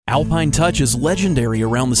Alpine Touch is legendary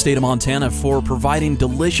around the state of Montana for providing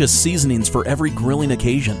delicious seasonings for every grilling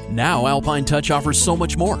occasion. Now, Alpine Touch offers so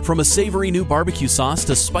much more, from a savory new barbecue sauce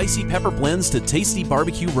to spicy pepper blends to tasty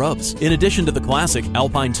barbecue rubs. In addition to the classic,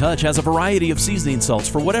 Alpine Touch has a variety of seasoning salts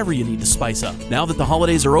for whatever you need to spice up. Now that the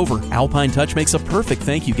holidays are over, Alpine Touch makes a perfect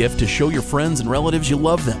thank you gift to show your friends and relatives you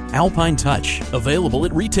love them. Alpine Touch, available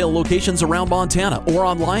at retail locations around Montana or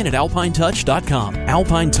online at alpinetouch.com.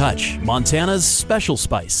 Alpine Touch, Montana's special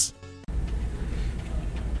spice.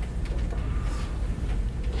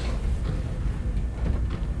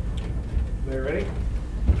 Ready?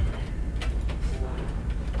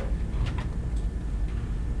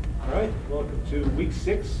 All right, welcome to Week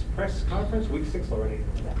 6 press conference. Week 6 already,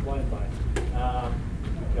 flying by.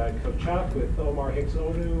 We've got Coach Hauck with Omar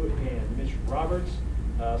Hicks-Onu and Mitch Roberts.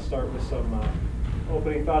 Start with some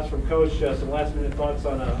opening thoughts from Coach, some last minute thoughts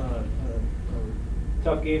on a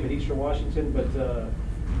tough game at Eastern Washington, but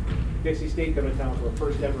Dixie State coming to town for a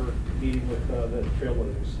first ever meeting with the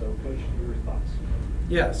Trailblazers. So Coach, your thoughts?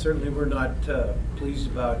 Yeah, certainly we're not pleased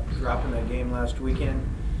about dropping that game last weekend.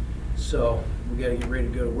 So we got to get ready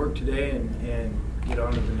to go to work today and get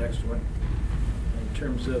on to the next one. In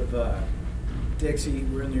terms of Dixie,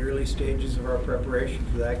 we're in the early stages of our preparation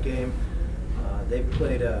for that game. They've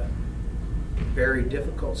played a very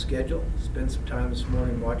difficult schedule. Spent some time this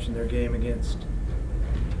morning watching their game against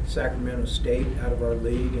Sacramento State out of our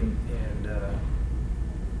league, and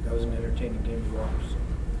that was an entertaining game to watch. So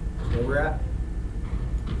that's where we're at.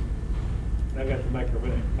 I've got the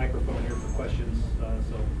microphone here for questions, so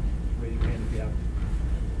raise your hand if you have.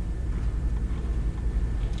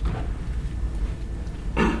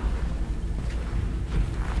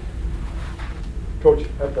 Coach,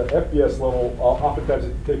 at the FBS level, oftentimes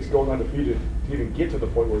it takes going undefeated to even get to the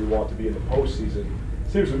point where you want to be in the postseason.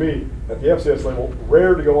 Seems to me, at the FCS level,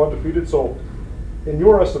 rare to go undefeated. So, in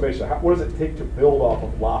your estimation, what does it take to build off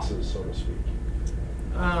of losses, so to speak?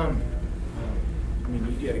 I mean,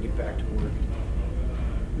 you got to get back to work.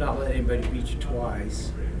 Not let anybody beat you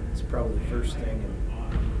twice. It's probably the first thing.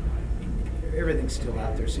 And everything's still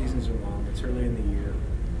out there. Seasons are long. It's early in the year.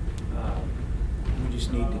 We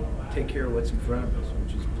just need to take care of what's in front of us,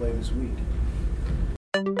 which is play this week.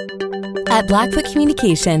 At Blackfoot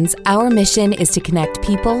Communications, our mission is to connect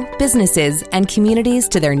people, businesses, and communities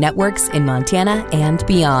to their networks in Montana and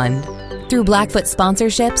beyond. Through Blackfoot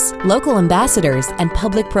sponsorships, local ambassadors, and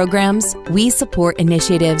public programs, we support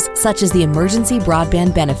initiatives such as the Emergency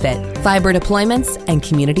Broadband Benefit, fiber deployments, and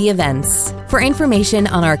community events. For information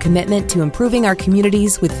on our commitment to improving our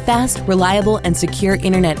communities with fast, reliable, and secure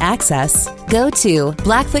internet access, go to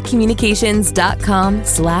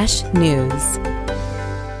blackfootcommunications.com/news.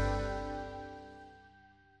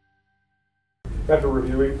 After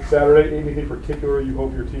reviewing Saturday, anything particular you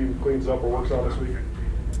hope your team cleans up or works on this week?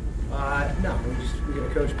 No, we got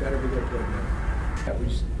to coach better. We got to play better. Yeah, we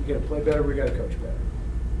got to play better. We got to coach better.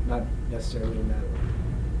 Not necessarily in that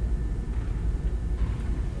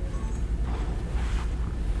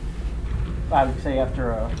order. I would say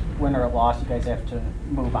after a win or a loss, you guys have to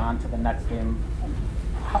move on to the next game.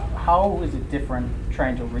 How is it different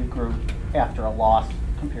trying to regroup after a loss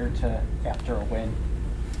compared to after a win?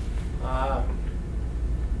 I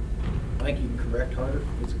think you can correct harder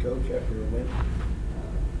as a coach after a win.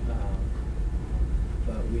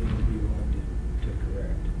 But we need to be willing to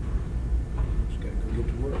correct. Just got to go get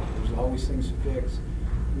to work. There's always things to fix,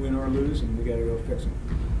 win or lose, and we got to go fix them.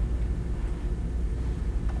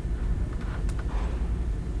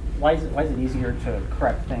 Why is it easier to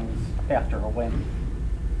correct things after a win?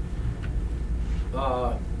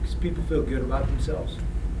 Because people feel good about themselves.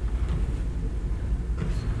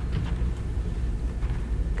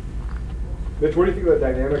 Mitch, what do you think of the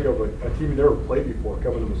dynamic of a team you never played before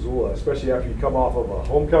coming to Missoula, especially after you come off of a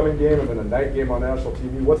homecoming game and then a night game on national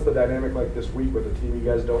TV? What's the dynamic like this week with a team you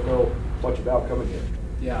guys don't know much about coming here?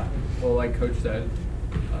 Yeah, well, like Coach said,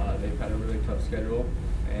 they've had a really tough schedule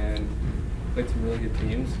and played some really good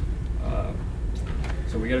teams.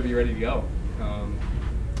 So we got to be ready to go.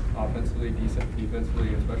 Offensively, decent, defensively,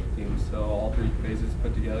 and special teams. So all three phases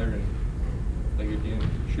put together and play a good game.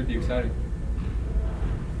 Should be exciting.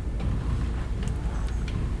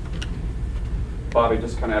 Bobby,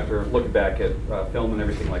 just kind of after looking back at film and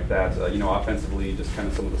everything like that, offensively, just kind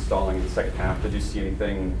of some of the stalling in the second half. Did you see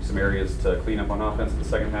anything, some areas to clean up on offense in the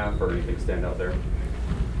second half, or anything stand out there?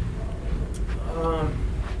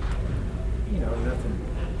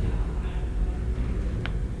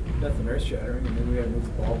 Nothing earth-shattering. I mean, we got to move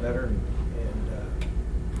the ball better and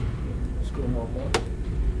score more points.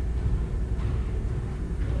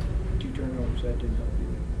 2 turnovers, that didn't help either.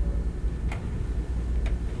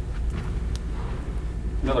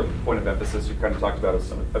 Another point of emphasis you kind of talked about is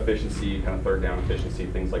some efficiency, kind of third down efficiency,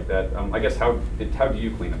 things like that. I guess how do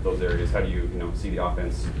you clean up those areas? How do you see the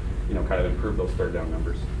offense kind of improve those third down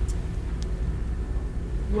numbers?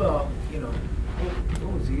 Well,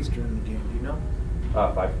 what was Easter in the game? Do you know?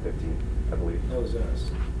 5-15, I believe. That was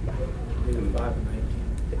us. They were 5-19.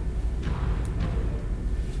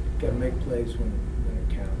 Got to make plays when it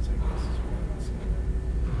counts, I guess, is what I'm saying.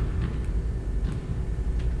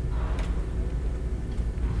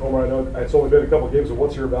 Omar, I know it's only been a couple of games, but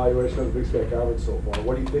what's your evaluation of the Big Sky Conference so far?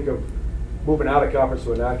 What do you think of moving out of conference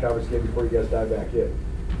to a non-conference game before you guys dive back in?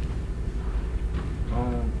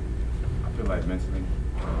 I feel like mentally,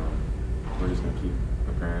 we're just going to keep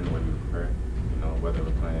preparing the way we prepare. Whether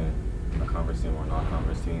we're playing a conference team or a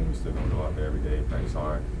non-conference team, we're still going to go out there every day, practice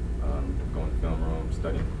hard, go in the film room,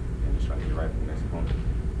 study, and just try to get right for the next opponent.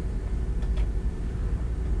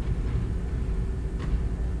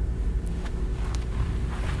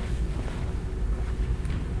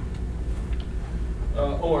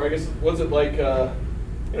 Omar, I guess, what's it like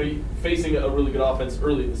facing a really good offense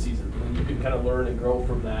early in the season? When you can kind of learn and grow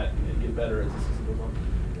from that and get better as the season goes on?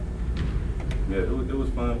 Yeah, it was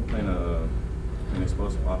fun playing an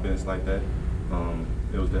explosive offense like that.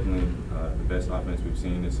 It was definitely the best offense we've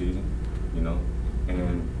seen this season,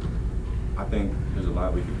 and I think there's a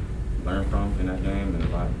lot we can learn from in that game and a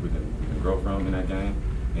lot we can grow from in that game.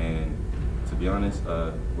 And to be honest,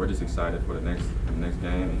 we're just excited for the next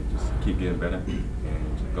game and just keep getting better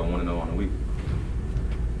and just go 1-0 on the week.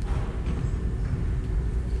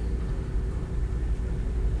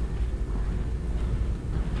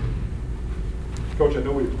 Coach, I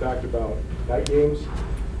know we've talked about night games,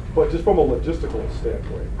 but just from a logistical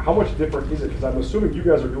standpoint, how much different is it? Because I'm assuming you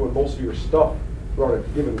guys are doing most of your stuff throughout a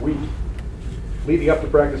given week, leading up to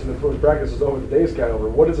practice, and then when practice is over, the day's kind of over.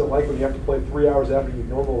 What is it like when you have to play 3 hours after you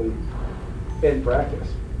normally end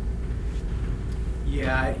practice?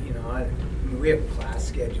 Yeah, we have class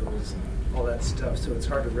schedules and all that stuff, so it's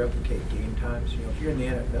hard to replicate game times. If you're in the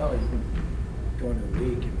NFL, you can go into a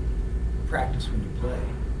week and practice when you play.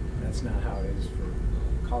 That's not how it is for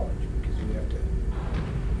college, because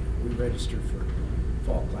we register for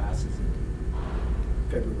fall classes in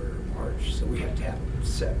February or March, so we have to have a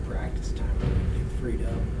set practice time where we get freed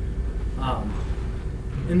up.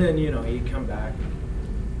 And then, you come back and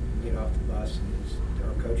get off the bus, and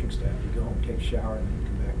our coaching staff, you go home, take a shower, and then you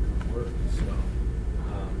come back and go to work. So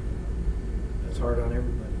that's hard on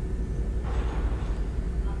everybody.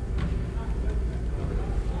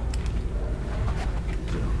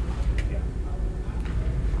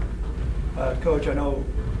 Coach, I know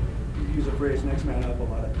you use the phrase next man up a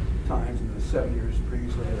lot of times in the 7 years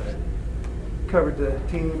previously that I covered the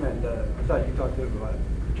team, and I thought you talked a bit about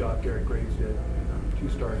the job Garrett Graves did. 2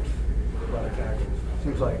 starts, a lot of tackles.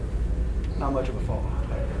 Seems like not much of a fall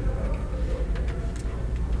back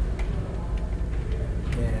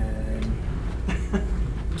there. And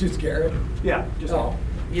just Garrett? Yeah, just all.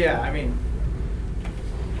 Yeah, I mean,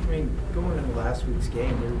 going into last week's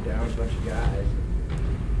game, we were down a bunch of guys.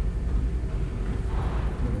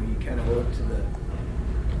 You kind of owe it to the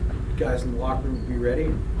guys in the locker room to be ready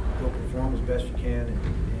and go perform as best you can, and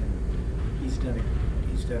he's done a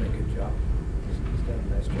good job. He's done a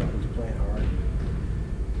nice job. He's playing hard.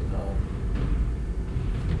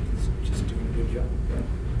 He's just doing a good job.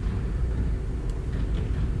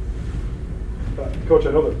 Yeah. Coach,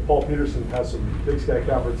 I know that Paul Peterson has some Big Sky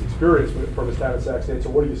Conference experience from his time at Sac State, so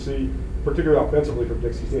what do you see, particularly offensively, from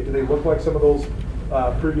Dixie State? Do they look like some of those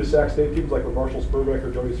previous Sac State teams, like when Marshall Spurbeck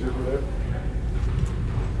or Jody Sears were there?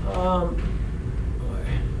 It's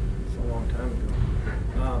a long time ago.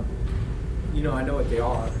 I know what they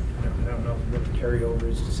are. I don't know what the carryover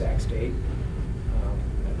is to Sac State. I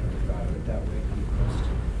never thought of it that way, to be honest.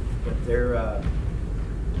 But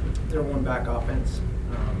they're one back offense,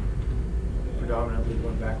 predominantly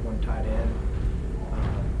one back, one tight end.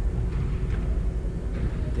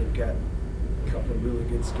 They've got a couple of really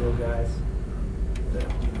good skill guys.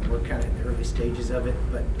 We're kind of in the early stages of it,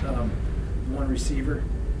 but one receiver,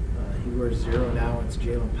 he wears 0 now. It's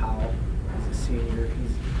Jalen Powell. He's a senior.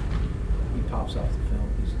 He pops off the film.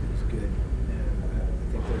 He's good, and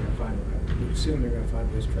I think they're going to find. We assume they're going to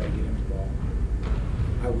find ways to try to get him the ball.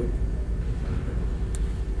 I would.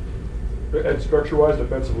 And structure-wise,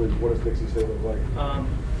 defensively, what does Dixie State look like?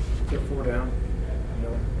 They're 4 down.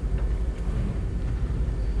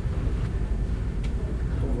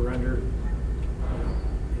 Over under.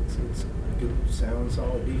 It's good, sound,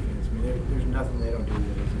 solid defense. I mean, there's nothing they don't do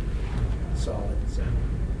that isn't solid and sound.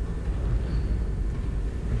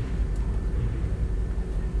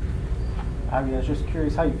 I was just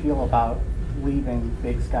curious how you feel about leaving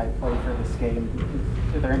Big Sky play for this game?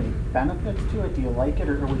 Are there any benefits to it? Do you like it,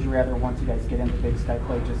 or would you rather, once you guys get into Big Sky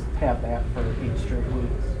play, just have that for 8 straight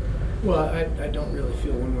weeks? Well, I don't really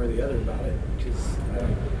feel one way or the other about it, because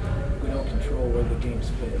we don't control where the games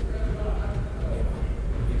fit.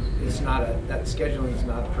 It's not that scheduling is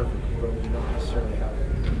not a perfect world. You don't necessarily have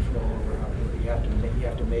control over how it works. You have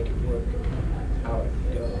to make it work how it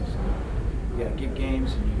goes. You got to get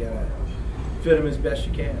games, and you got to fit them as best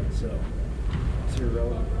you can. So it's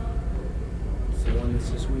irrelevant. It's the one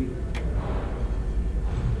that's this week.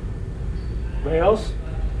 Anybody else?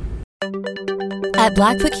 At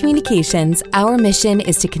Blackfoot Communications, our mission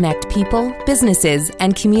is to connect people, businesses,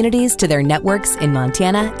 and communities to their networks in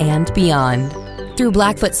Montana and beyond. Through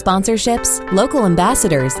Blackfoot sponsorships, local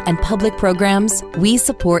ambassadors, and public programs, we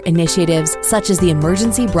support initiatives such as the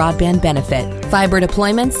Emergency Broadband Benefit, fiber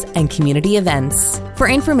deployments, and community events. For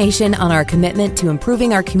information on our commitment to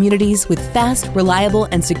improving our communities with fast, reliable,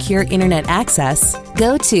 and secure internet access,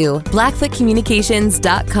 go to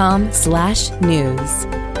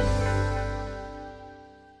blackfootcommunications.com/news.